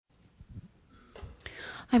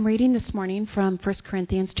I'm reading this morning from 1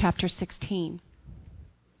 Corinthians chapter 16.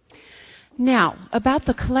 Now, about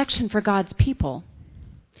the collection for God's people.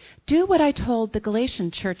 Do what I told the Galatian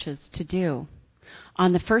churches to do.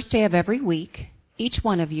 On the first day of every week, each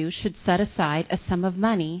one of you should set aside a sum of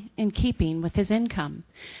money in keeping with his income,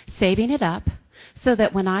 saving it up so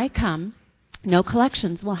that when I come, no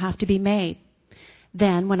collections will have to be made.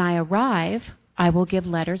 Then, when I arrive, I will give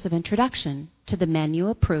letters of introduction to the men you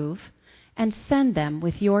approve and send them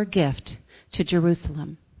with your gift to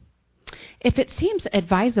Jerusalem. If it seems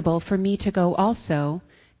advisable for me to go also,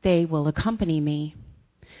 they will accompany me.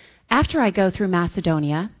 After I go through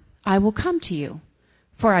Macedonia, I will come to you,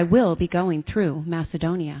 for I will be going through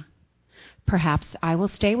Macedonia. Perhaps I will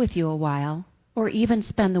stay with you a while, or even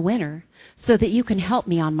spend the winter, so that you can help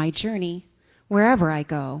me on my journey, wherever I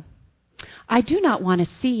go. I do not want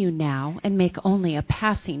to see you now and make only a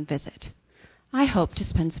passing visit. I hope to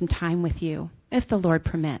spend some time with you, if the Lord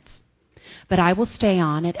permits. But I will stay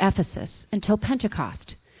on at Ephesus until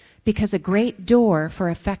Pentecost, because a great door for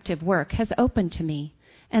effective work has opened to me,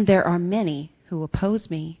 and there are many who oppose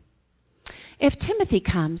me. If Timothy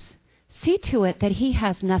comes, see to it that he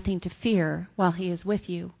has nothing to fear while he is with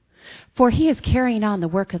you, for he is carrying on the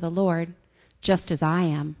work of the Lord, just as I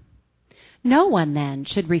am. No one then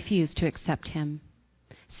should refuse to accept him.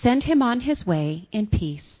 Send him on his way in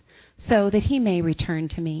peace, so that he may return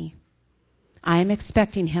to me. I am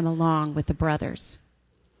expecting him along with the brothers.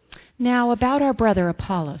 Now about our brother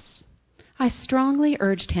Apollos. I strongly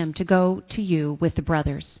urged him to go to you with the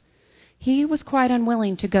brothers. He was quite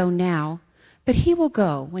unwilling to go now, but he will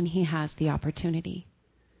go when he has the opportunity.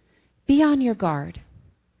 Be on your guard.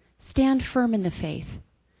 Stand firm in the faith.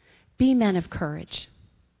 Be men of courage.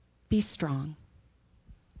 Be strong.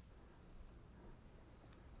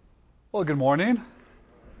 Well, good morning.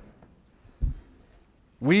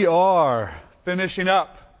 We are finishing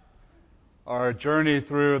up our journey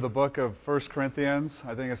through the book of 1 Corinthians.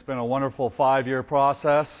 I think it's been a wonderful 5-year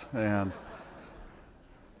process, and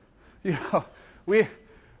we have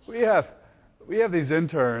these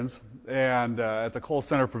interns and at the Cole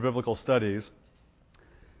Center for Biblical Studies,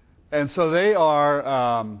 and so they are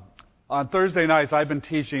on Thursday nights. I've been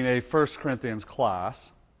teaching a 1 Corinthians class.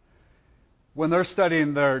 When they're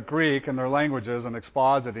studying their Greek and their languages and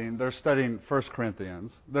expositing, they're studying 1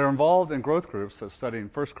 Corinthians. They're involved in growth groups that's studying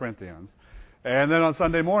 1 Corinthians. And then on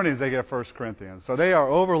Sunday mornings, they get 1 Corinthians. So they are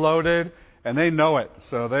overloaded, and they know it.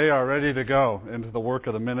 So they are ready to go into the work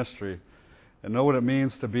of the ministry and know what it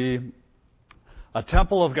means to be a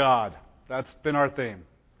temple of God. That's been our theme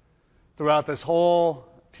throughout this whole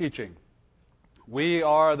teaching. We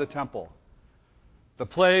are the temple, the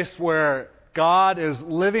place where God is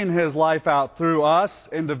living His life out through us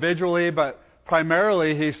individually, but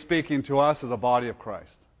primarily He's speaking to us as a body of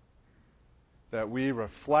Christ. That we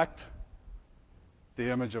reflect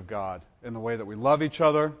the image of God in the way that we love each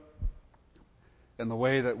other, in the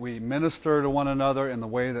way that we minister to one another, in the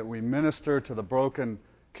way that we minister to the broken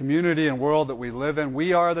community and world that we live in.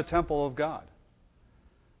 We are the temple of God.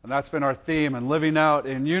 And that's been our theme, and living out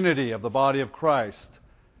in unity of the body of Christ.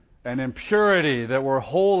 And in purity, that we're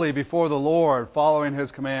holy before the Lord, following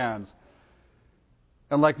His commands.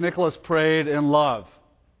 And like Nicholas prayed, in love,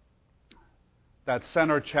 that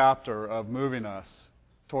center chapter of moving us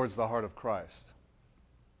towards the heart of Christ.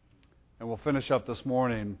 And we'll finish up this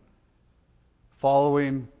morning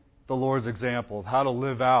following the Lord's example of how to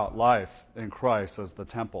live out life in Christ as the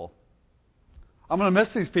temple. I'm going to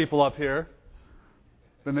miss these people up here.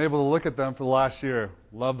 Been able to look at them for the last year.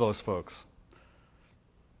 Love those folks.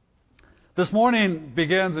 This morning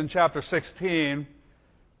begins in chapter 16,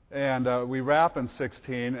 and we wrap in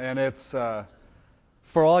 16, and it's,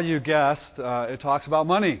 for all you guessed, it talks about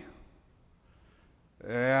money.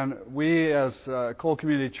 And we, as Cole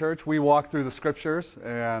Community Church, we walk through the Scriptures,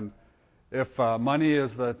 and if money is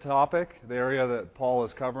the topic, the area that Paul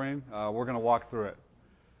is covering, we're going to walk through it.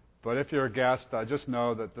 But if you're a guest, just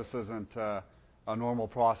know that this isn't a normal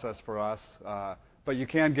process for us. But you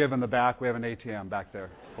can give in the back. We have an ATM back there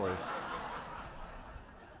for you.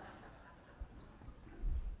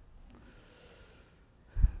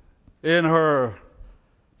 In her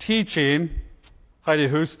teaching, Heidi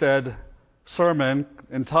Husted sermon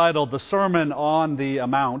entitled The Sermon on the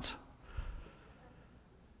Amount,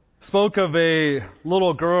 spoke of a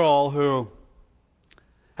little girl who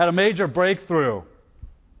had a major breakthrough.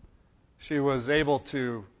 She was able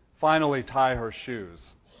to finally tie her shoes.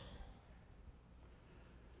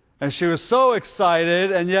 And she was so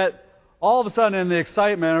excited, and yet all of a sudden in the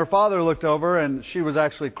excitement, her father looked over and she was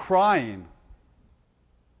actually crying.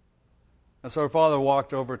 And so her father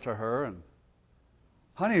walked over to her and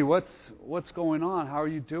honey, what's going on? How are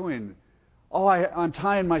you doing? Oh, I'm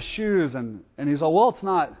tying my shoes. And he's all, well, it's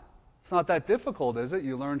not that difficult, is it?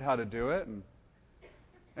 You learned how to do it.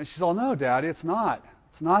 And she's all, no, Daddy, it's not.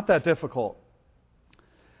 It's not that difficult.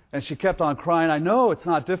 And she kept on crying, I know it's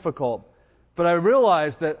not difficult, but I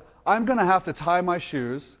realized that I'm going to have to tie my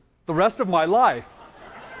shoes the rest of my life.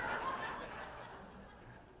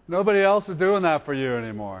 Nobody else is doing that for you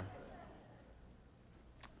anymore.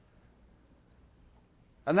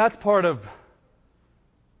 And that's part of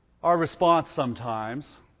our response sometimes,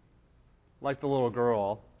 like the little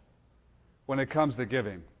girl, when it comes to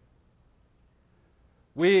giving.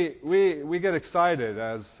 We get excited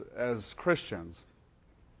as Christians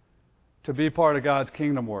to be part of God's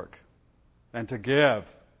kingdom work and to give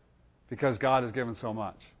because God has given so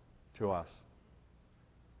much to us.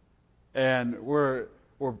 And we're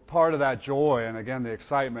part of that joy and, again, the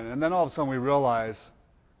excitement. And then all of a sudden we realize,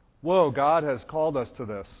 whoa, God has called us to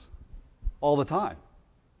this all the time.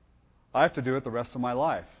 I have to do it the rest of my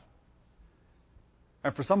life.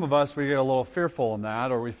 And for some of us, we get a little fearful in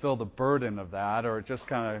that, or we feel the burden of that, or it just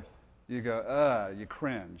kind of, you go, you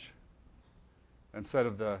cringe. Instead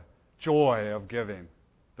of the joy of giving,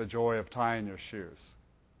 the joy of tying your shoes.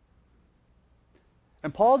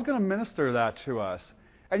 And Paul's going to minister that to us.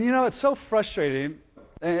 And you know, it's so frustrating.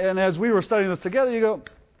 And as we were studying this together, you go,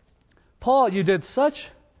 Paul, you did such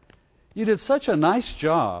a nice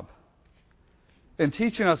job in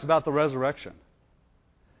teaching us about the resurrection.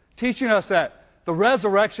 Teaching us that the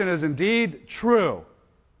resurrection is indeed true.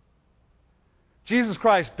 Jesus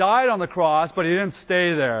Christ died on the cross, but He didn't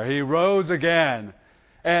stay there. He rose again.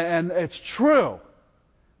 And it's true.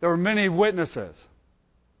 There were many witnesses.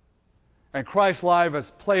 And Christ's life has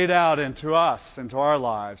played out into us, into our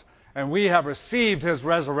lives. And we have received His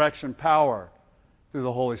resurrection power through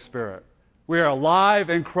the Holy Spirit. We are alive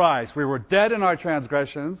in Christ. We were dead in our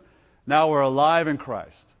transgressions. Now we're alive in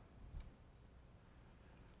Christ.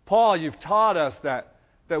 Paul, you've taught us that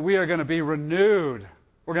we are going to be renewed.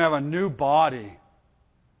 We're going to have a new body.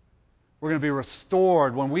 We're going to be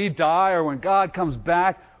restored. When we die or when God comes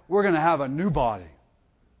back, we're going to have a new body.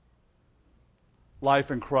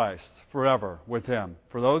 Life in Christ, forever with Him,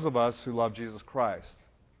 for those of us who love Jesus Christ.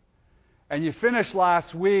 And you finished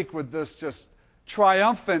last week with this just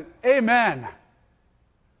triumphant amen.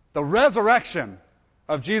 The resurrection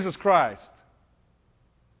of Jesus Christ.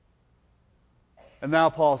 And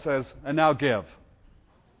now Paul says, and now give.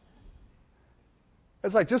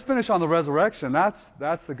 It's like, just finish on the resurrection. That's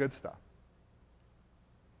the good stuff.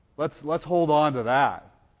 Let's hold on to that.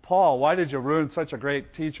 Paul, why did you ruin such a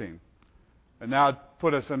great teaching? And now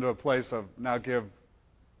put us into a place of now give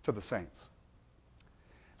to the saints.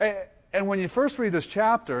 And when you first read this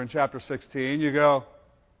chapter, in chapter 16, you go,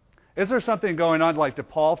 is there something going on? Like, did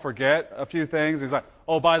Paul forget a few things? He's like,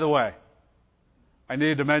 oh, by the way, I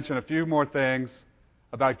need to mention a few more things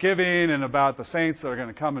about giving and about the saints that are going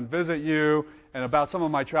to come and visit you and about some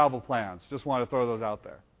of my travel plans. Just want to throw those out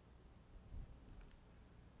there.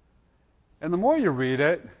 And the more you read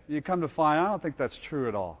it, you come to find, I don't think that's true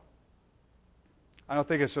at all. I don't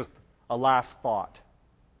think it's just a last thought.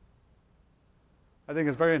 I think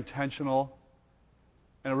it's very intentional,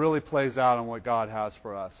 and it really plays out on what God has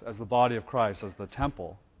for us as the body of Christ, as the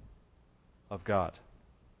temple of God.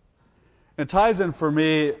 It ties in for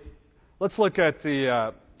me. Let's look at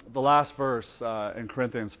the last verse in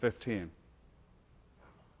Corinthians 15. It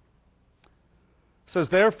says,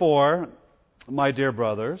 therefore, my dear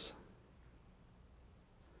brothers,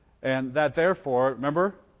 and that therefore,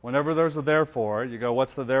 remember, whenever there's a therefore, you go,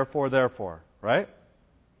 what's the therefore, right?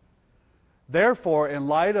 Therefore, in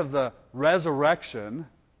light of the resurrection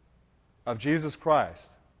of Jesus Christ,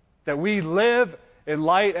 that we live in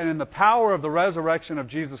light and in the power of the resurrection of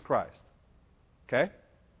Jesus Christ. Okay?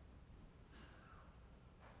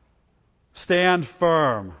 Stand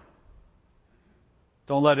firm.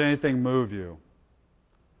 Don't let anything move you.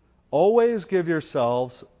 Always give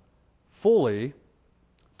yourselves fully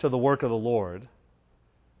to the work of the Lord,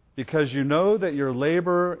 because you know that your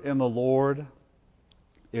labor in the Lord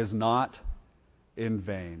is not in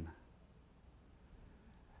vain.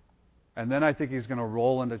 And then I think he's going to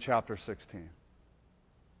roll into chapter 16.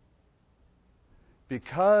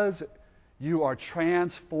 Because you are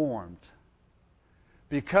transformed,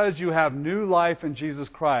 because you have new life in Jesus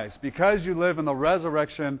Christ, because you live in the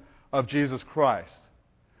resurrection of Jesus Christ,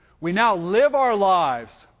 we now live our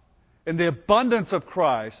lives in the abundance of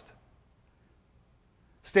Christ,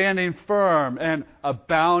 standing firm and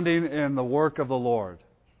abounding in the work of the Lord.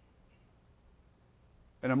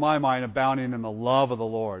 And in my mind, abounding in the love of the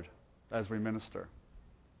Lord as we minister.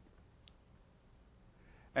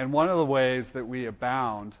 And one of the ways that we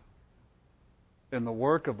abound in the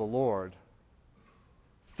work of the Lord,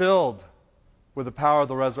 filled with the power of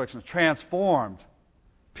the resurrection, transformed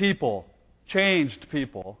people, changed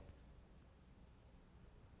people,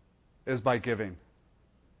 is by giving.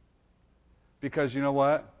 Because you know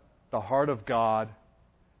what? The heart of God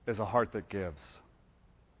is a heart that gives.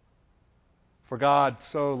 For God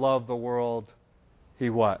so loved the world, He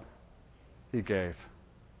what? He gave.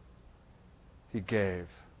 He gave.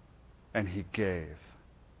 And He gave.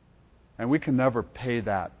 And we can never pay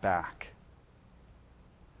that back.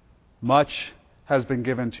 Much has been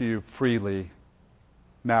given to you freely,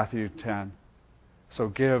 Matthew 10. So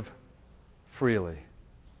give freely.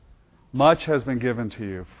 Much has been given to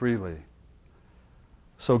you freely.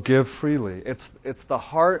 So give freely. It's the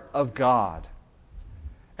heart of God.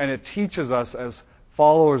 And it teaches us as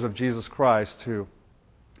followers of Jesus Christ to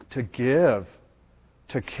give,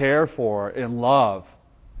 to care for, in love,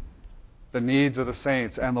 the needs of the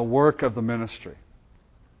saints and the work of the ministry.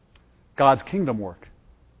 God's kingdom work.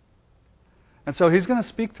 And so He's going to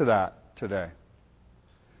speak to that today.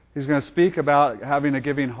 He's going to speak about having a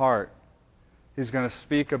giving heart. He's going to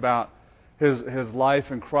speak about his life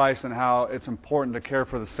in Christ and how it's important to care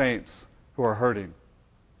for the saints who are hurting.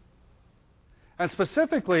 And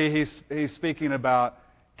specifically, he's speaking about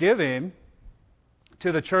giving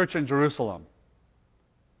to the church in Jerusalem,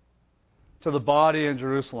 to the body in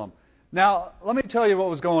Jerusalem. Now, let me tell you what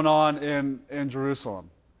was going on in Jerusalem.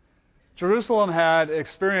 Jerusalem had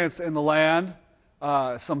experienced in the land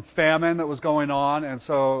some famine that was going on, and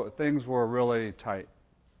so things were really tight.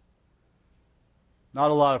 Not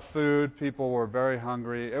a lot of food. People were very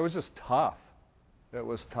hungry. It was just tough. It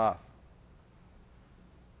was tough.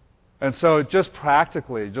 And so just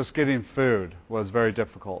practically, just getting food was very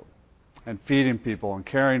difficult. And feeding people and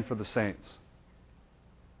caring for the saints.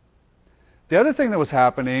 The other thing that was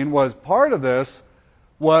happening was part of this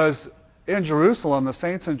was in Jerusalem, the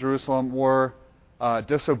saints in Jerusalem were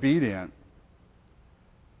disobedient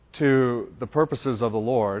to the purposes of the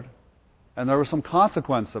Lord. And there was some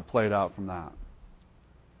consequence that played out from that.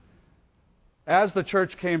 As the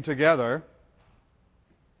church came together,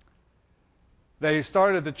 they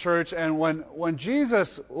started the church, and when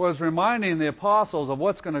Jesus was reminding the apostles of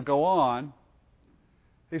what's going to go on,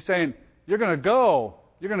 He's saying, you're going to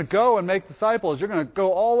go and make disciples. You're going to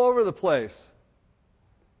go all over the place,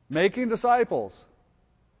 making disciples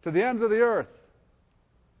to the ends of the earth.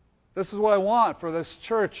 This is what I want for this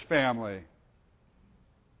church family.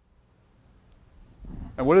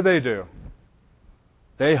 And what did they do?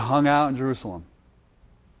 They hung out in Jerusalem.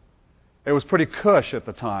 It was pretty cush at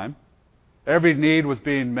the time. Every need was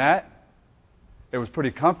being met. It was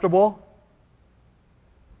pretty comfortable.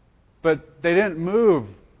 But they didn't move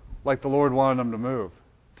like the Lord wanted them to move,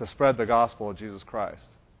 to spread the gospel of Jesus Christ.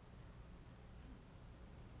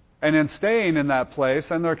 And in staying in that place,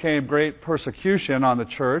 then there came great persecution on the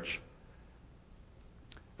church.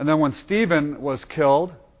 And then when Stephen was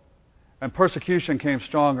killed, and persecution came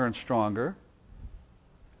stronger and stronger,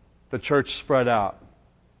 the church spread out.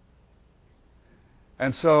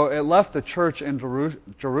 And so it left the church in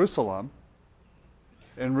Jerusalem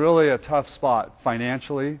in really a tough spot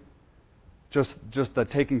financially, just the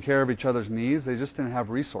taking care of each other's needs. They just didn't have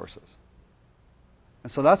resources.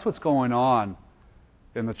 And so that's what's going on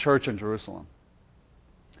in the church in Jerusalem.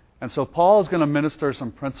 And so Paul is going to minister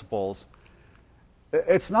some principles.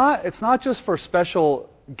 It's not just for special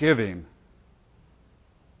giving,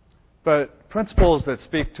 but principles that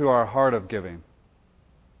speak to our heart of giving.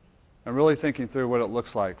 And really thinking through what it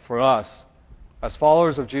looks like for us as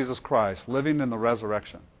followers of Jesus Christ, living in the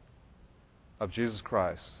resurrection of Jesus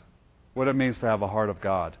Christ, what it means to have a heart of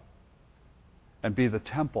God and be the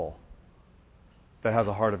temple that has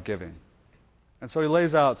a heart of giving. And so he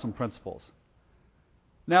lays out some principles.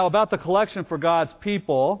 Now, about the collection for God's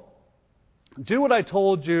people, do what I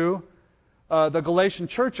told you the Galatian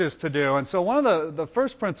churches to do. And so one of the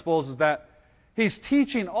first principles is that he's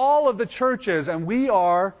teaching all of the churches, and we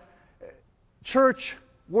are church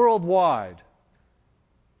worldwide.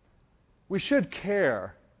 We should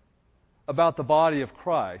care about the body of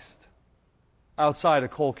Christ outside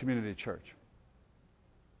of Cole Community Church.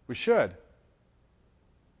 We should.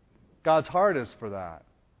 God's heart is for that.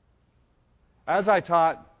 As I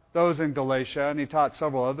taught those in Galatia, and he taught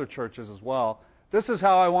several other churches as well, this is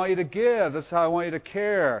how I want you to give. This is how I want you to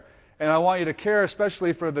care. And I want you to care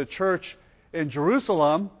especially for the church in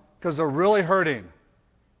Jerusalem because they're really hurting.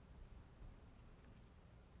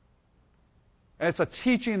 And it's a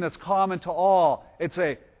teaching that's common to all. It's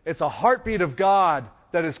a heartbeat of God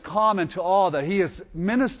that is common to all, that He is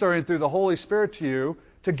ministering through the Holy Spirit to you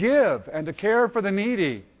to give and to care for the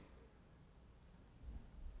needy,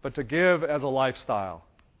 but to give as a lifestyle.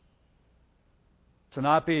 To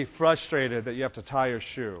not be frustrated that you have to tie your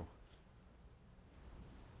shoe,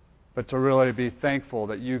 but to really be thankful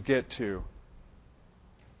that you get to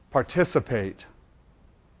participate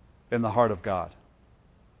in the heart of God.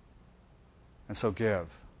 And so give.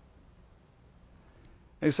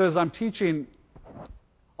 And he says, I'm teaching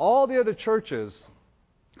all the other churches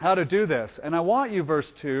how to do this. And I want you, verse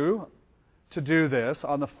 2, to do this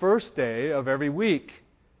on the first day of every week.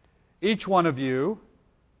 Each one of you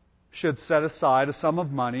should set aside a sum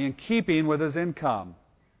of money in keeping with his income,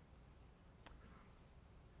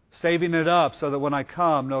 saving it up so that when I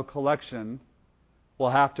come, no collection will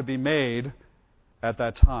have to be made at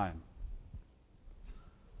that time.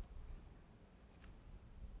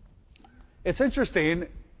 It's interesting,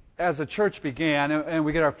 as the church began, and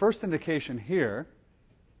we get our first indication here,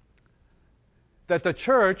 that the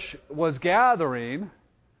church was gathering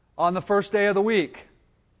on the first day of the week.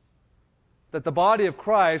 That the body of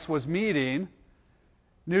Christ was meeting,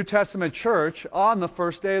 New Testament church, on the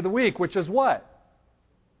first day of the week, which is what?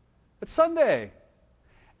 It's Sunday.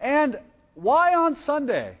 And why on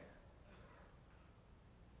Sunday?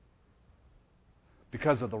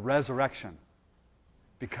 Because of the resurrection.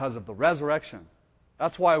 Because of the resurrection.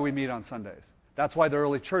 That's why we meet on Sundays. That's why the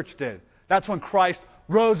early church did. That's when Christ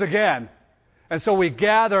rose again. And so we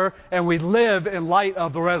gather and we live in light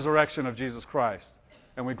of the resurrection of Jesus Christ.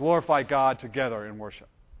 And we glorify God together in worship.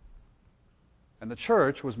 And the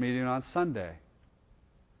church was meeting on Sunday.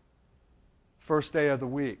 First day of the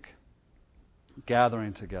week.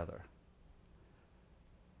 Gathering together.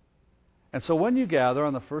 And so when you gather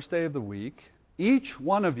on the first day of the week, each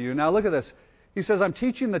one of you, now look at this. He says, I'm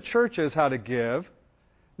teaching the churches how to give.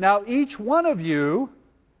 Now each one of you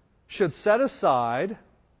should set aside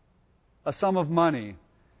a sum of money.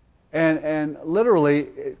 And literally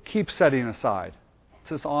keep setting aside. It's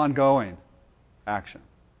this ongoing action.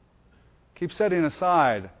 Keep setting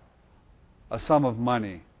aside a sum of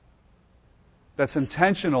money that's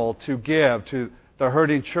intentional to give to the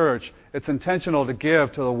hurting church. It's intentional to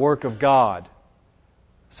give to the work of God.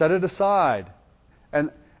 Set it aside. And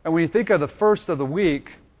when you think of the first of the week,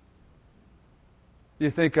 you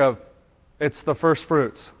think of it's the first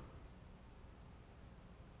fruits.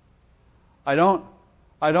 I don't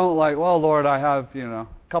like, well, Lord, I have, a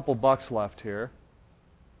couple bucks left here.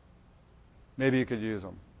 Maybe you could use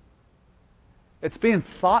them. It's being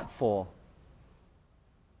thoughtful.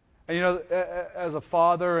 And as a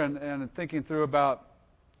father and thinking through about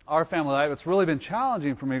our family life, it's really been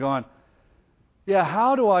challenging for me going, yeah,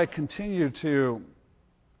 how do I continue to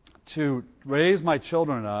raise my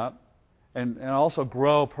children up and also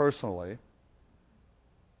grow personally?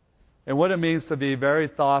 And what it means to be very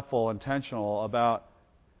thoughtful, intentional about,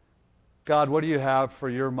 God, what do you have for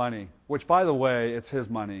your money? Which, by the way, it's His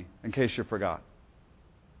money, in case you forgot.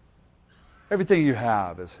 Everything you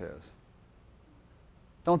have is His.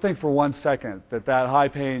 Don't think for 1 second that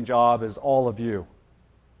high-paying job is all of you.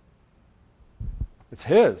 It's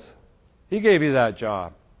His. He gave you that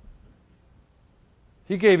job.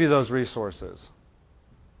 He gave you those resources.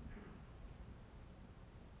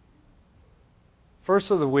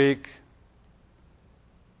 First of the week,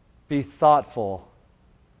 be thoughtful.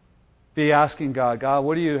 Be asking God,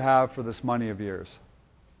 what do you have for this money of yours?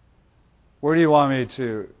 Where do you want me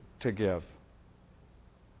to give?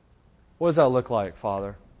 What does that look like,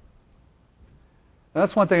 Father? And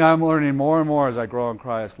that's one thing I'm learning more and more as I grow in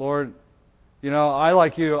Christ. Lord, I,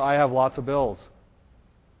 like you, I have lots of bills.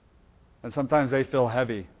 And sometimes they feel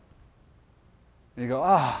heavy. And you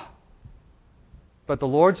go, But the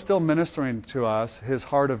Lord's still ministering to us His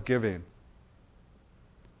heart of giving.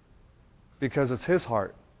 Because it's His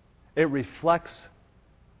heart. It reflects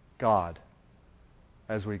God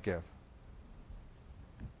as we give.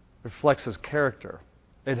 It reflects His character.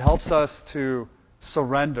 It helps us to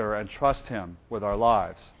surrender and trust Him with our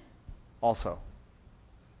lives also.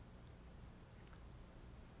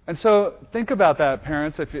 And so think about that,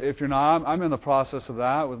 parents. If you're not, I'm in the process of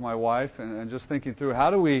that with my wife and just thinking through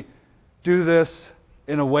how do we do this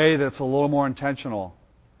in a way that's a little more intentional.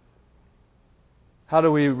 How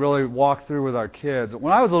do we really walk through with our kids?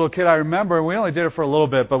 When I was a little kid, I remember we only did it for a little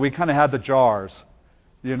bit, but we kind of had the jars,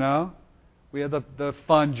 We had the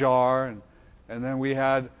fun jar, and then we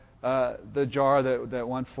had the jar that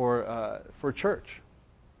went for church.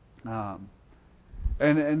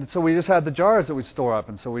 And so we just had the jars that we'd store up,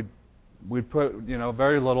 and so we'd put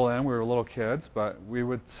very little in. We were little kids, but we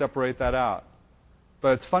would separate that out.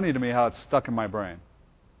 But it's funny to me how it's stuck in my brain.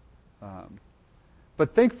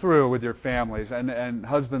 But think through with your families and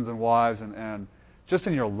husbands and wives and just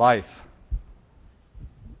in your life,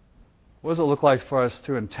 what does it look like for us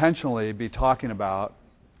to intentionally be talking about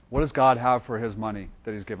what does God have for His money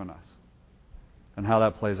that He's given us and how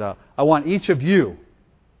that plays out? I want each of you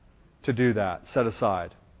to do that, set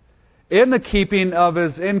aside, in the keeping of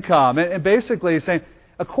His income. And basically He's saying,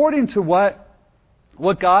 according to what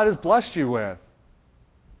God has blessed you with.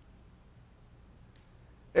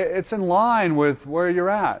 It's in line with where you're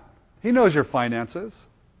at. He knows your finances.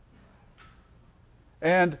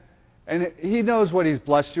 And He knows what He's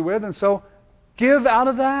blessed you with. And so give out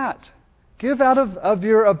of that. Give out of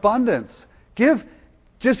your abundance.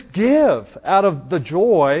 Just give out of the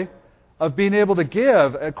joy of being able to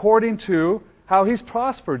give according to how He's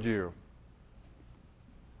prospered you.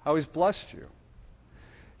 How He's blessed you.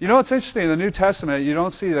 You know, it's interesting. In the New Testament, you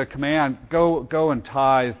don't see the command, go and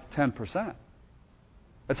tithe 10%.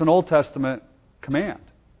 It's an Old Testament command.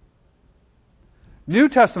 New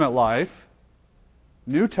Testament life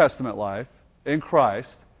in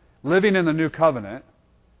Christ, living in the new covenant,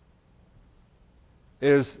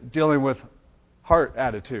 is dealing with heart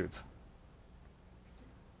attitudes.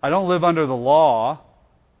 I don't live under the law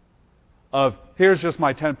of, here's just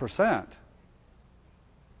my 10%.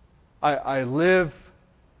 I live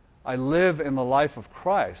in the life of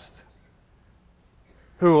Christ,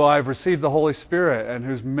 who I've received the Holy Spirit and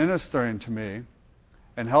who's ministering to me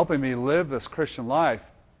and helping me live this Christian life.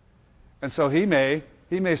 And so He may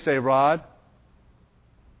say, Rod,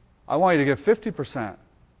 I want you to give 50%.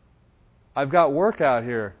 I've got work out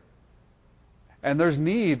here. And there's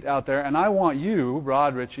need out there, and I want you,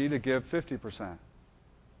 Rod Ritchie, to give 50%.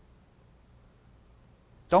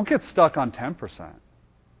 Don't get stuck on 10%.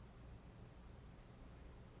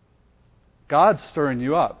 God's stirring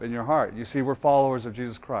you up in your heart. You see, we're followers of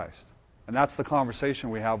Jesus Christ. And that's the conversation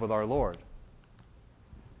we have with our Lord.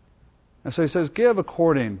 And so He says, give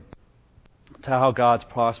according to how God's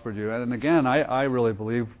prospered you. And again, I really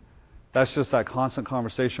believe that's just that constant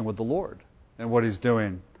conversation with the Lord and what He's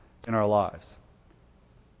doing in our lives.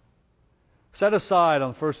 Set aside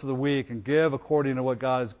on the first of the week and give according to what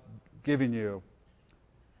God is giving you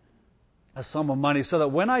a sum of money so that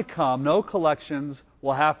when I come, no collections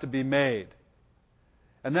will have to be made.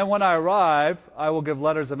 And then when I arrive, I will give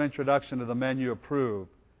letters of introduction to the men you approve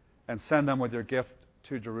and send them with your gift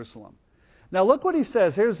to Jerusalem. Now look what he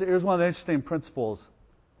says. Here's one of the interesting principles.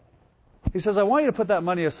 He says, I want you to put that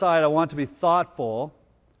money aside. I want to be thoughtful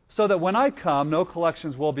so that when I come, no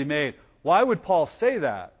collections will be made. Why would Paul say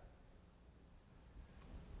that?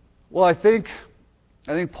 Well, I think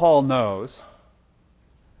Paul knows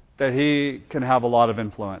that he can have a lot of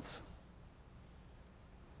influence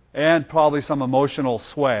and probably some emotional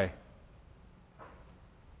sway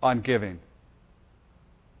on giving.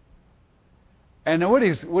 And what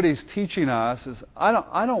he's teaching us is, I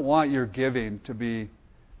don't want your giving to be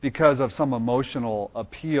because of some emotional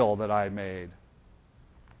appeal that I made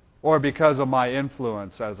or because of my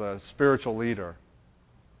influence as a spiritual leader.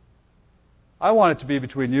 I want it to be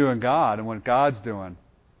between you and God and what God's doing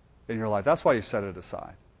in your life. That's why you set it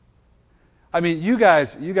aside. I mean, you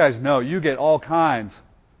guys know you get all kinds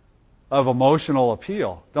of emotional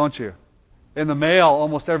appeal, don't you? In the mail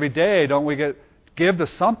almost every day, don't we give to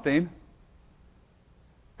something?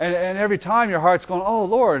 And every time your heart's going, oh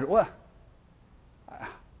Lord, what?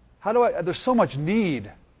 How do I? There's so much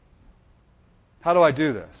need. How do I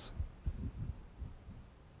do this?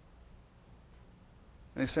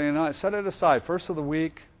 And he's saying, no, set it aside. First of the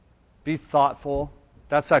week, be thoughtful.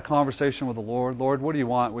 That's that conversation with the Lord. Lord, what do you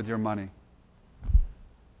want with your money?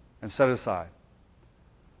 And set it aside.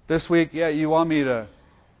 This week, yeah, you want me to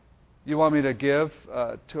give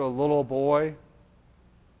to a little boy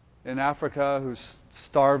in Africa who's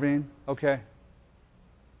starving? Okay,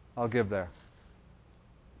 I'll give there.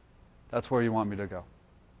 That's where you want me to go.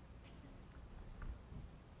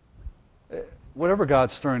 Whatever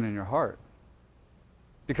God's stirring in your heart.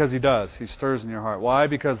 Because He does. He stirs in your heart. Why?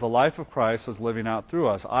 Because the life of Christ is living out through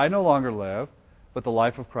us. I no longer live, but the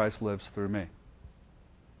life of Christ lives through me.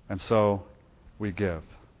 And so we give.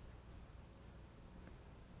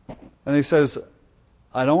 And he says,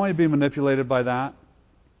 I don't want you to be manipulated by that.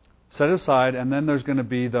 Set it aside, and then there's going to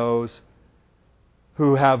be those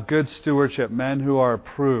who have good stewardship, men who are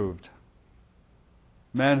approved,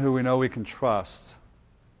 men who we know we can trust,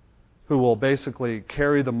 who will basically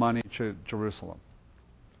carry the money to Jerusalem.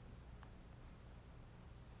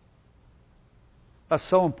 That's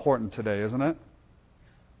so important today, isn't it?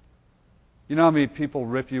 You know how many people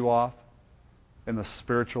rip you off in the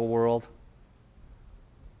spiritual world?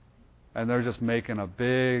 And they're just making a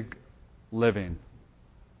big living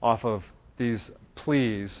off of these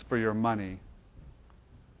pleas for your money.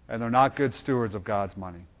 and they're not good stewards of God's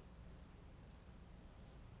money.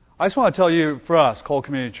 I just want to tell you, for us, Cole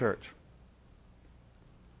Community Church,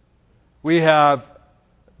 we have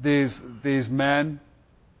these men,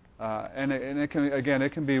 and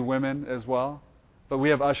it can be women as well, but we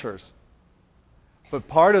have ushers. But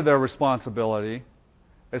part of their responsibility,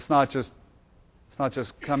 it's not just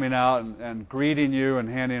coming out and greeting you and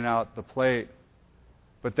handing out the plate,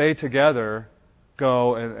 but they together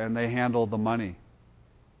go and they handle the money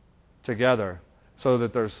together so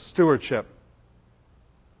that there's stewardship.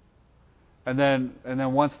 And then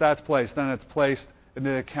once that's placed, then it's placed in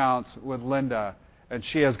the accounts with Linda, and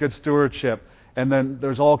she has good stewardship. And then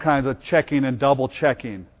there's all kinds of checking and double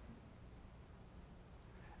checking.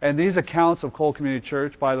 And these accounts of Cole Community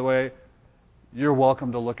Church, by the way, you're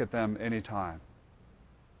welcome to look at them anytime.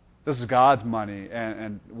 This is God's money,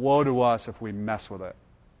 and woe to us if we mess with it.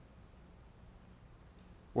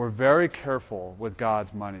 We're very careful with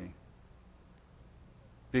God's money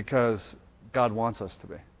because God wants us to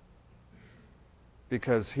be.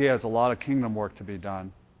 Because He has a lot of kingdom work to be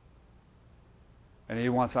done. And He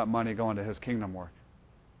wants that money going to His kingdom work.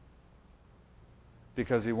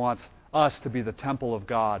 Because He wants us to be the temple of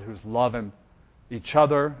God who's loving each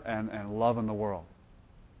other and loving the world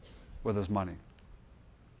with His money.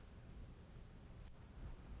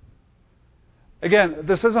 Again,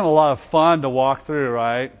 this isn't a lot of fun to walk through,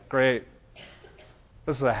 right? Great.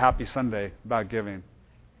 This is a happy Sunday about giving.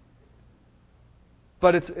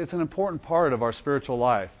 But it's an important part of our spiritual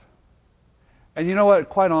life. And you know what?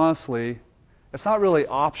 Quite honestly, it's not really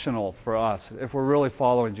optional for us if we're really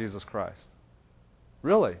following Jesus Christ.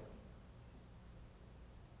 Really.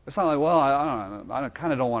 It's not like, well, I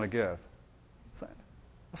kind of don't want to give.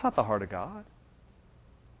 That's not the heart of God.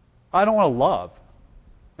 I don't want to love.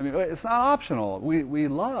 I mean, it's not optional. We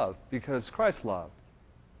love because Christ loved.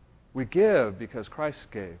 We give because Christ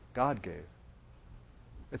gave. God gave.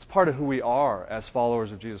 It's part of who we are as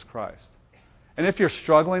followers of Jesus Christ. And if you're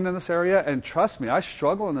struggling in this area, and trust me, I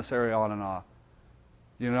struggle in this area on and off.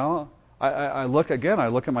 You know, I look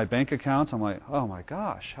at my bank accounts. I'm like, oh my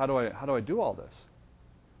gosh, how do I do all this?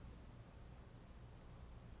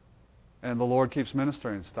 And the Lord keeps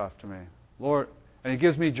ministering stuff to me. Lord, and He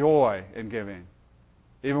gives me joy in giving,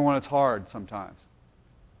 even when it's hard sometimes.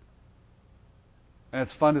 And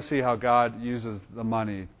it's fun to see how God uses the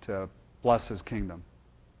money to bless His kingdom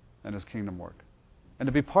and His kingdom work. And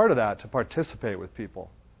to be part of that, to participate with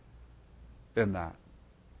people in that.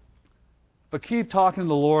 But keep talking to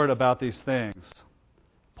the Lord about these things.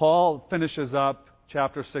 Paul finishes up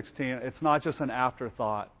chapter 16. It's not just an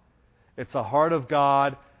afterthought. It's a heart of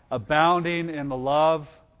God, abounding in the love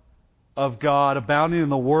of God, abounding in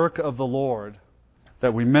the work of the Lord,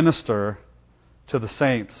 that we minister to the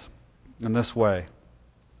saints in this way.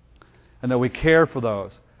 And that we care for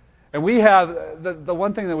those. And we have, the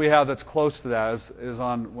one thing that we have that's close to that is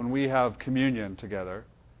on when we have communion together.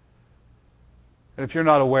 And if you're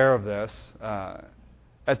not aware of this,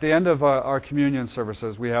 at the end of our communion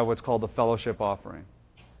services, we have what's called the fellowship offering.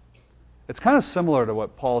 It's kind of similar to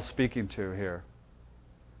what Paul's speaking to here.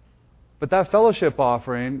 But that fellowship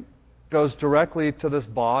offering goes directly to this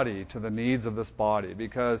body, to the needs of this body,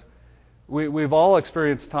 because we've all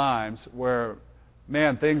experienced times where,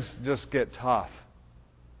 man, things just get tough.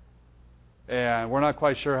 And we're not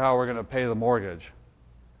quite sure how we're going to pay the mortgage.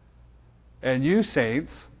 And you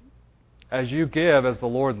saints, as you give as the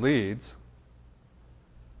Lord leads,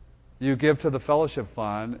 you give to the fellowship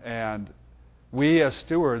fund, and we as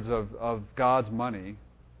stewards of God's money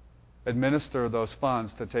administer those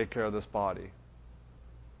funds to take care of this body.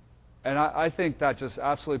 And I think that just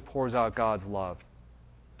absolutely pours out God's love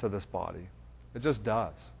to this body. It just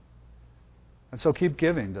does. And so keep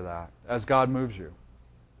giving to that as God moves you.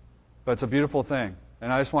 But it's a beautiful thing.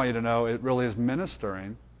 And I just want you to know it really is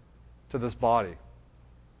ministering to this body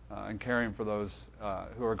and caring for those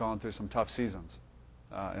who are going through some tough seasons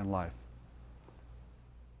in life.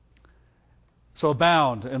 So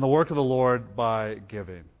abound in the work of the Lord by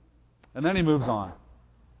giving. And then he moves on.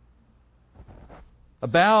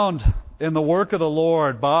 Abound in the work of the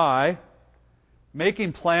Lord by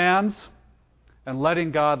making plans and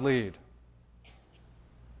letting God lead.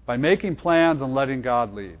 By making plans and letting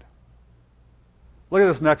God lead. Look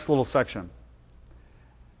at this next little section.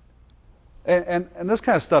 And this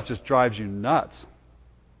kind of stuff just drives you nuts.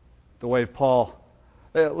 The way Paul...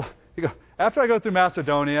 After I go through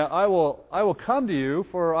Macedonia, I will come to you,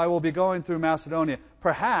 for I will be going through Macedonia.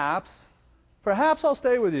 Perhaps I'll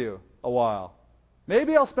stay with you a while.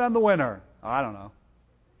 Maybe I'll spend the winter. I don't know.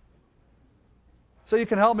 So you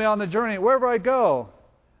can help me on the journey wherever I go.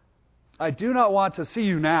 I do not want to see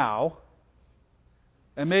you now,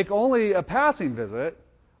 and make only a passing visit,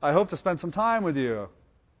 I hope to spend some time with you,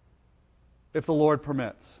 if the Lord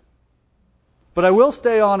permits. But I will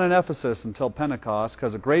stay on in Ephesus until Pentecost,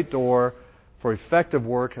 because a great door for effective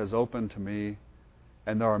work has opened to me,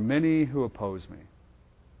 and there are many who oppose me.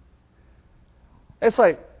 It's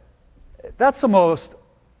like, that's the most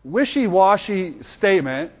wishy-washy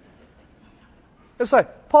statement. It's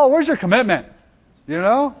like, Paul, where's your commitment? You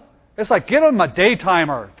know? It's like, get him a day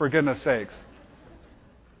timer, for goodness sakes.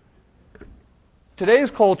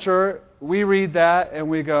 Today's culture, we read that and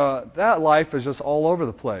we go, that life is just all over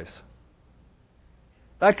the place.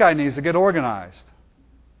 That guy needs to get organized.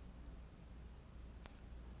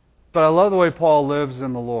 But I love the way Paul lives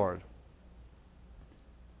in the Lord.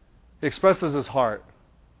 He expresses his heart.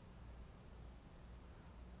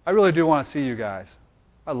 I really do want to see you guys.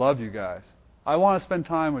 I love you guys. I want to spend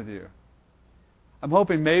time with you. I'm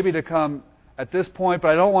hoping maybe to come at this point, but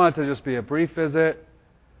I don't want it to just be a brief visit.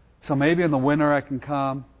 So maybe in the winter I can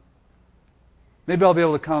come. Maybe I'll be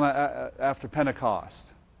able to come after Pentecost.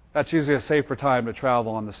 That's usually a safer time to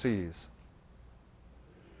travel on the seas.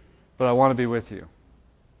 But I want to be with you.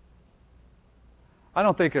 I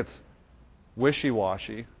don't think it's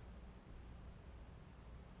wishy-washy.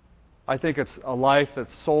 I think it's a life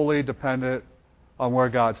that's solely dependent on where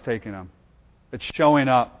God's taking them. It's showing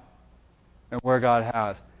up and where God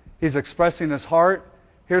has. He's expressing his heart.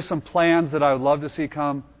 Here's some plans that I would love to see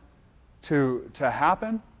come to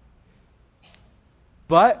happen.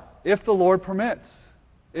 But if the Lord permits,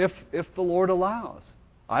 if the Lord allows,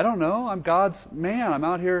 I don't know. I'm God's man. I'm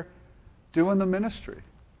out here doing the ministry.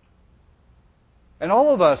 And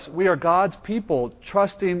all of us, we are God's people,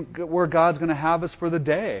 trusting where God's going to have us for the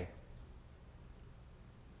day.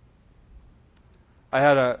 I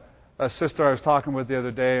had a sister I was talking with the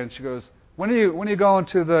other day, and she goes, when are you going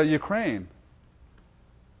to the Ukraine?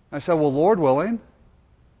 I said, well, Lord willing,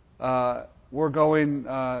 we're going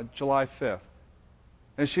July 5th.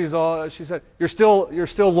 And she said, you're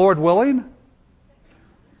still Lord willing?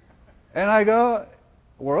 And I go,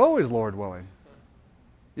 we're always Lord willing.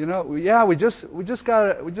 You know, yeah, we just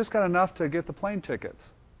got enough to get the plane tickets.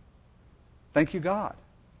 Thank you, God.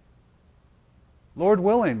 Lord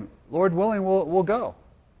willing, we'll go.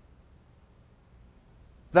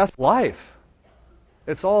 That's life.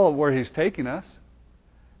 It's all where He's taking us.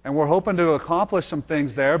 And we're hoping to accomplish some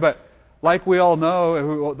things there, but like we all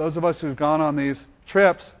know, those of us who've gone on these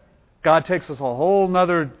trips, God takes us a whole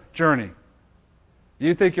nother journey.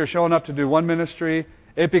 You think you're showing up to do one ministry,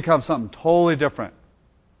 it becomes something totally different.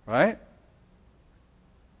 Right?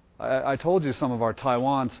 I told you some of our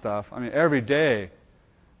Taiwan stuff. I mean, every day.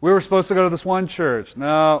 We were supposed to go to this one church.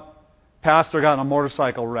 No, pastor got in a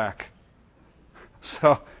motorcycle wreck.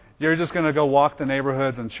 So you're just going to go walk the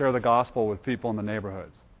neighborhoods and share the gospel with people in the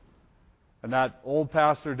neighborhoods. And that old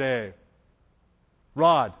pastor Dave,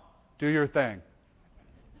 Rod, do your thing.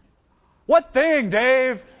 What thing,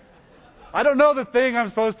 Dave? I don't know the thing I'm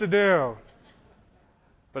supposed to do.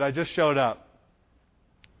 But I just showed up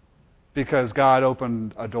because God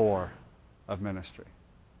opened a door of ministry.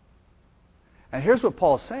 And here's what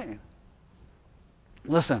Paul's saying.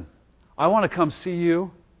 Listen, I want to come see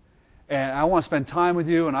you, and I want to spend time with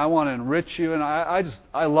you, and I want to enrich you, and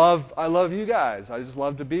I love you guys. I just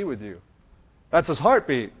love to be with you. That's his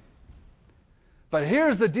heartbeat. But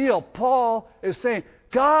here's the deal. Paul is saying,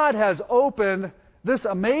 God has opened this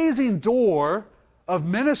amazing door of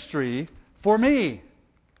ministry for me.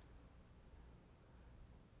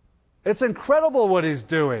 It's incredible what He's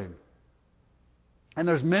doing. And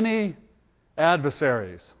there's many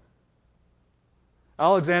adversaries.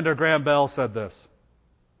 Alexander Graham Bell said this: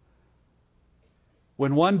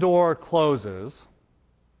 when one door closes,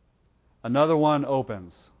 another one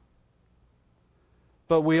opens.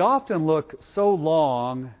 But we often look so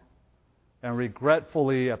long and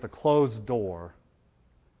regretfully at the closed door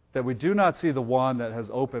that we do not see the one that has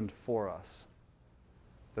opened for us,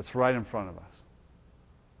 that's right in front of us.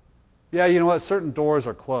 Yeah, you know what? Certain doors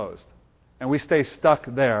are closed, and we stay stuck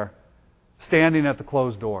there, standing at the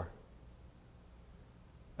closed door.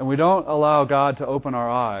 And we don't allow God to open our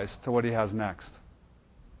eyes to what He has next.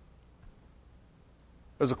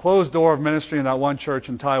 There's a closed door of ministry in that one church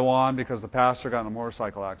in Taiwan because the pastor got in a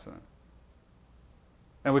motorcycle accident.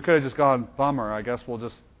 And we could have just gone, bummer, I guess we'll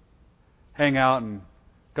just hang out and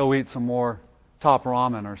go eat some more top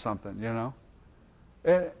ramen or something, you know?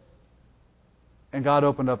 And God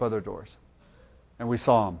opened up other doors. And we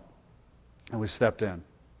saw Him. And we stepped in.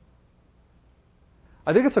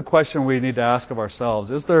 I think it's a question we need to ask of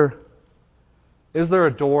ourselves. Is there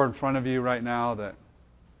a door in front of you right now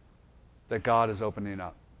that God is opening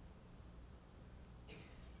up?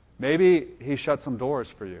 Maybe He shut some doors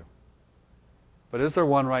for you. But is there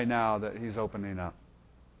one right now that He's opening up?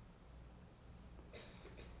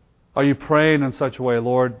 Are you praying in such a way,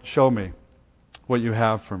 Lord, show me what you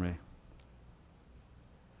have for me?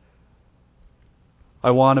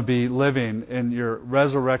 I want to be living in your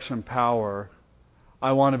resurrection power.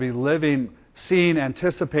 I want to be living, seeing,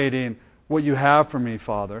 anticipating what you have for me,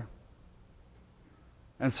 Father.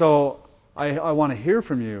 And so I want to hear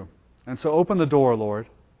from you. And so open the door, Lord.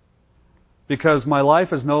 Because my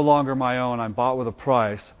life is no longer my own. I'm bought with a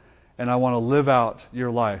price. And I want to live out your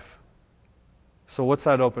life. So what's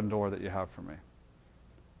that open door that you have for me?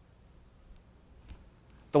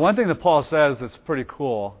 The one thing that Paul says that's pretty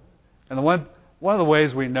cool, and one of the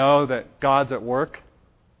ways we know that God's at work,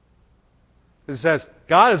 is he says,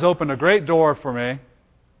 God has opened a great door for me,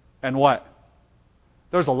 and what?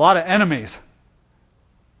 There's a lot of enemies.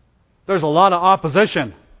 There's a lot of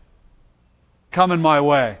opposition coming my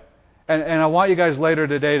way. And I want you guys later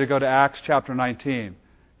today to go to Acts chapter 19,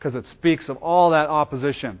 because it speaks of all that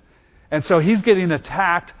opposition. And so he's getting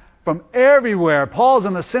attacked from everywhere. Paul's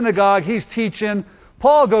in the synagogue, he's teaching.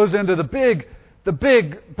 Paul goes into the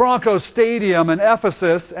big Broncos stadium in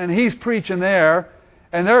Ephesus, and he's preaching there.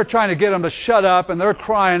 And they're trying to get him to shut up, and they're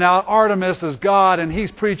crying out, Artemis is God, and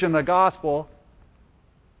he's preaching the gospel.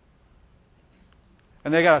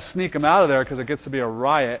 And they got to sneak him out of there because it gets to be a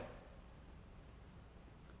riot.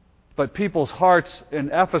 But people's hearts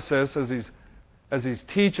in Ephesus, as he's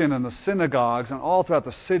teaching in the synagogues and all throughout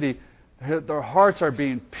the city, their hearts are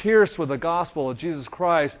being pierced with the gospel of Jesus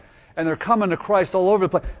Christ, and they're coming to Christ all over the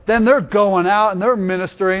place. Then they're going out and they're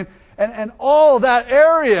ministering, and all of that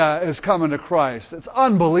area is coming to Christ. It's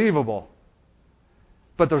unbelievable.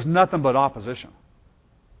 But there's nothing but opposition.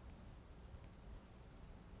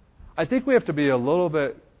 I think we have to be a little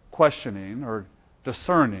bit questioning or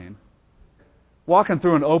discerning. Walking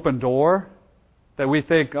through an open door that we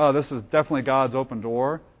think, oh, this is definitely God's open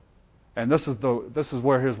door, and this is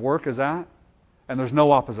where His work is at, and there's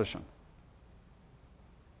no opposition.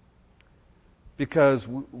 Because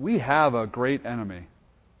we have a great enemy.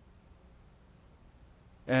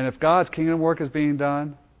 And if God's kingdom work is being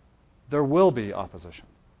done, there will be opposition.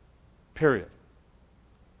 Period.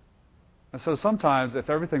 And so sometimes, if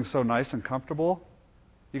everything's so nice and comfortable,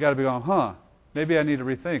 you got to be going, maybe I need to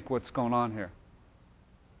rethink what's going on here.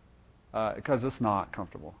 Because it's not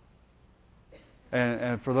comfortable.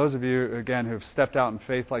 And for those of you, again, who've stepped out in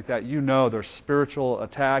faith like that, you know there's spiritual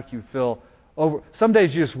attack. You feel over. Some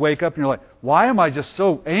days you just wake up and you're like, why am I just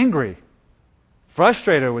so angry?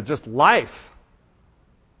 Frustrated with just life?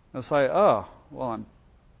 And it's like, oh, well, I'm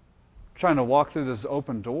trying to walk through this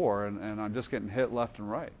open door and I'm just getting hit left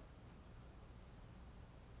and right.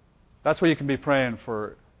 That's where you can be praying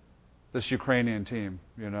for this Ukrainian team,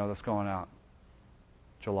 that's going out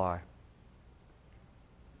July.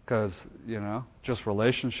 Because, just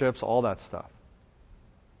relationships, all that stuff.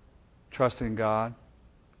 Trusting God.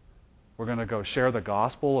 We're going to go share the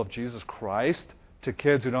gospel of Jesus Christ to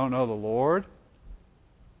kids who don't know the Lord.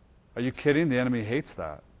 Are you kidding? The enemy hates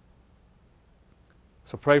that.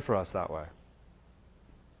 So pray for us that way.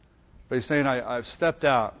 But he's saying, I've stepped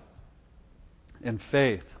out in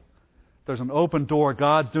faith. There's an open door.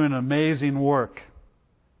 God's doing an amazing work.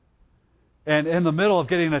 And in the middle of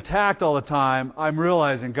getting attacked all the time, I'm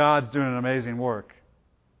realizing God's doing an amazing work.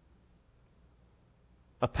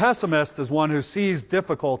 A pessimist is one who sees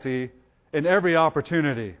difficulty in every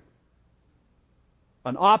opportunity.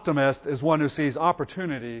 An optimist is one who sees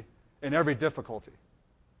opportunity in every difficulty.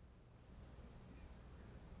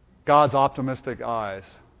 God's optimistic eyes.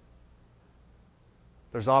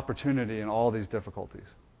 There's opportunity in all these difficulties.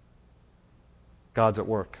 God's at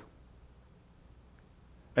work.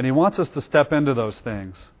 And He wants us to step into those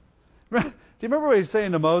things. Do you remember what He's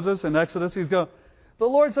saying to Moses in Exodus? The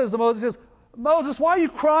Lord says to Moses, He says, Moses, why are you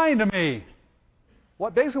crying to me?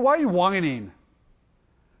 Basically, why are you whining?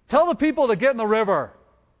 Tell the people to get in the river.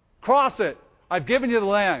 Cross it. I've given you the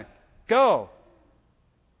land. Go.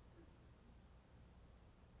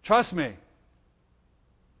 Trust me.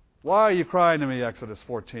 Why are you crying to me, Exodus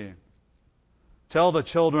 14? Tell the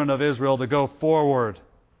children of Israel to go forward,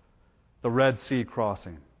 the Red Sea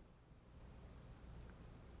crossing.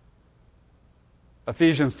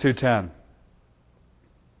 Ephesians 2:10.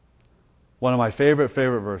 One of my favorite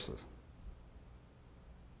verses.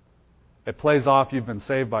 It plays off you've been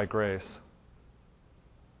saved by grace.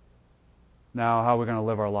 Now, how are we going to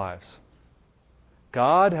live our lives?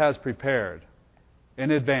 God has prepared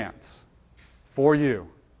in advance for you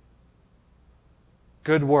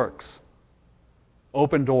good works,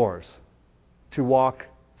 open doors to walk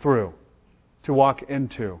through, to walk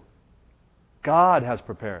into. God has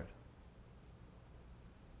prepared.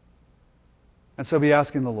 And so be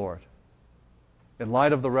asking the Lord, in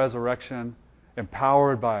light of the resurrection,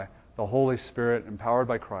 empowered by the Holy Spirit, empowered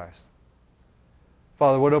by Christ,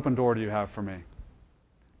 Father, what open door do you have for me?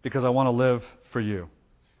 Because I want to live for you.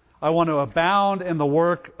 I want to abound in the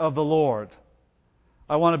work of the Lord.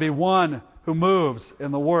 I want to be one who moves in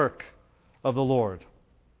the work of the Lord.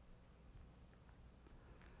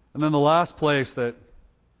 And then the last place that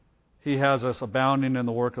He has us abounding in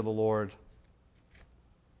the work of the Lord,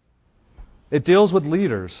 it deals with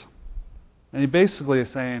leaders. And He basically is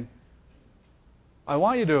saying, I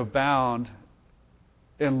want you to abound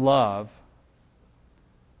in love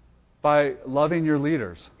by loving your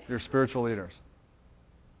leaders, your spiritual leaders.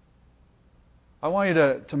 I want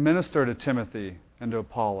you to minister to Timothy and to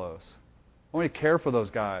Apollos. I want you to care for those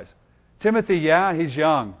guys. Timothy, yeah, he's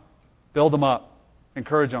young. Build him up.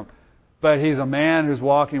 Encourage him. But he's a man who's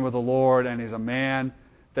walking with the Lord, and he's a man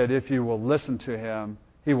that if you will listen to him,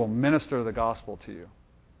 he will minister the gospel to you.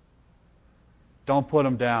 Don't put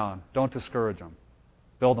him down. Don't discourage him.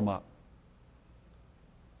 Build him up.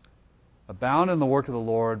 Abound in the work of the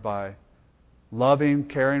Lord by loving,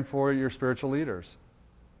 caring for your spiritual leaders.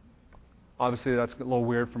 Obviously, that's a little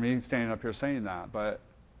weird for me standing up here saying that, but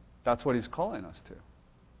that's what He's calling us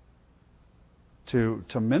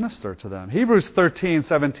to minister to them. Hebrews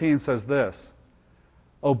 13:17 says this,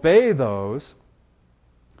 obey those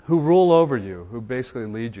who rule over you, who basically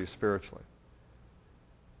lead you spiritually.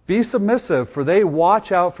 Be submissive, for they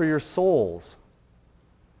watch out for your souls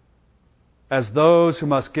as those who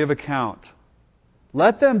must give account.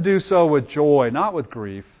 Let them do so with joy, not with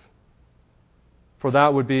grief, for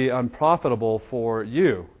that would be unprofitable for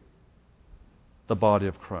you, the body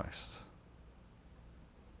of Christ.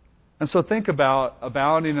 And so think about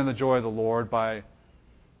abounding in the joy of the Lord by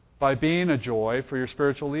being a joy for your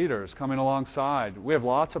spiritual leaders, coming alongside. We have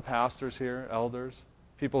lots of pastors here, elders,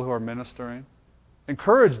 people who are ministering.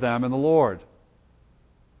 Encourage them in the Lord.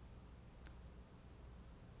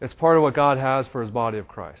 It's part of what God has for His body of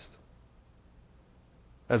Christ.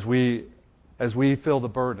 As we feel the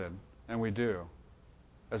burden, and we do,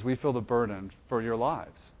 as we feel the burden for your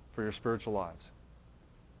lives, for your spiritual lives.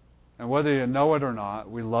 And whether you know it or not,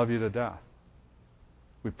 we love you to death.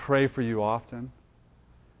 We pray for you often.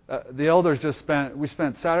 The elders we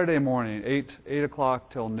spent Saturday morning, 8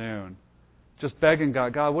 o'clock till noon, just begging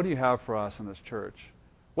God, what do you have for us in this church?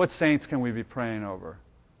 What saints can we be praying over?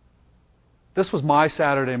 This was my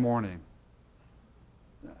Saturday morning.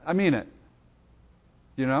 I mean it.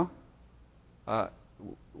 You know?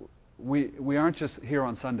 We aren't just here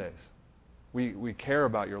on Sundays. We care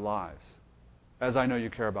about your lives, as I know you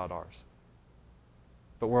care about ours.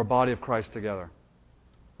 But we're a body of Christ together.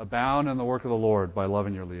 Abound in the work of the Lord by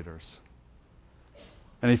loving your leaders.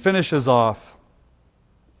 And he finishes off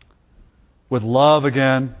with love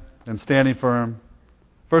again and standing firm.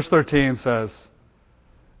 Verse 13 says,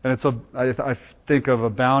 and I think of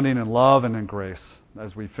abounding in love and in grace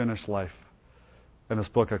as we finish life in this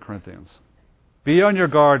book of Corinthians. Be on your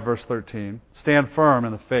guard, verse 13. Stand firm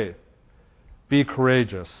in the faith. Be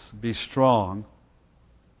courageous. Be strong.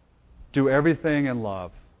 Do everything in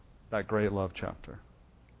love. That great love chapter.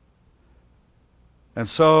 And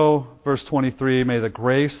so, verse 23, may the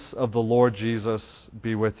grace of the Lord Jesus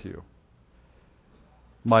be with you.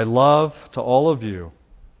 My love to all of you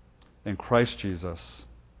in Christ Jesus.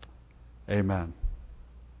 Amen.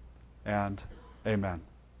 And amen.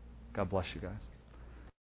 God bless you guys.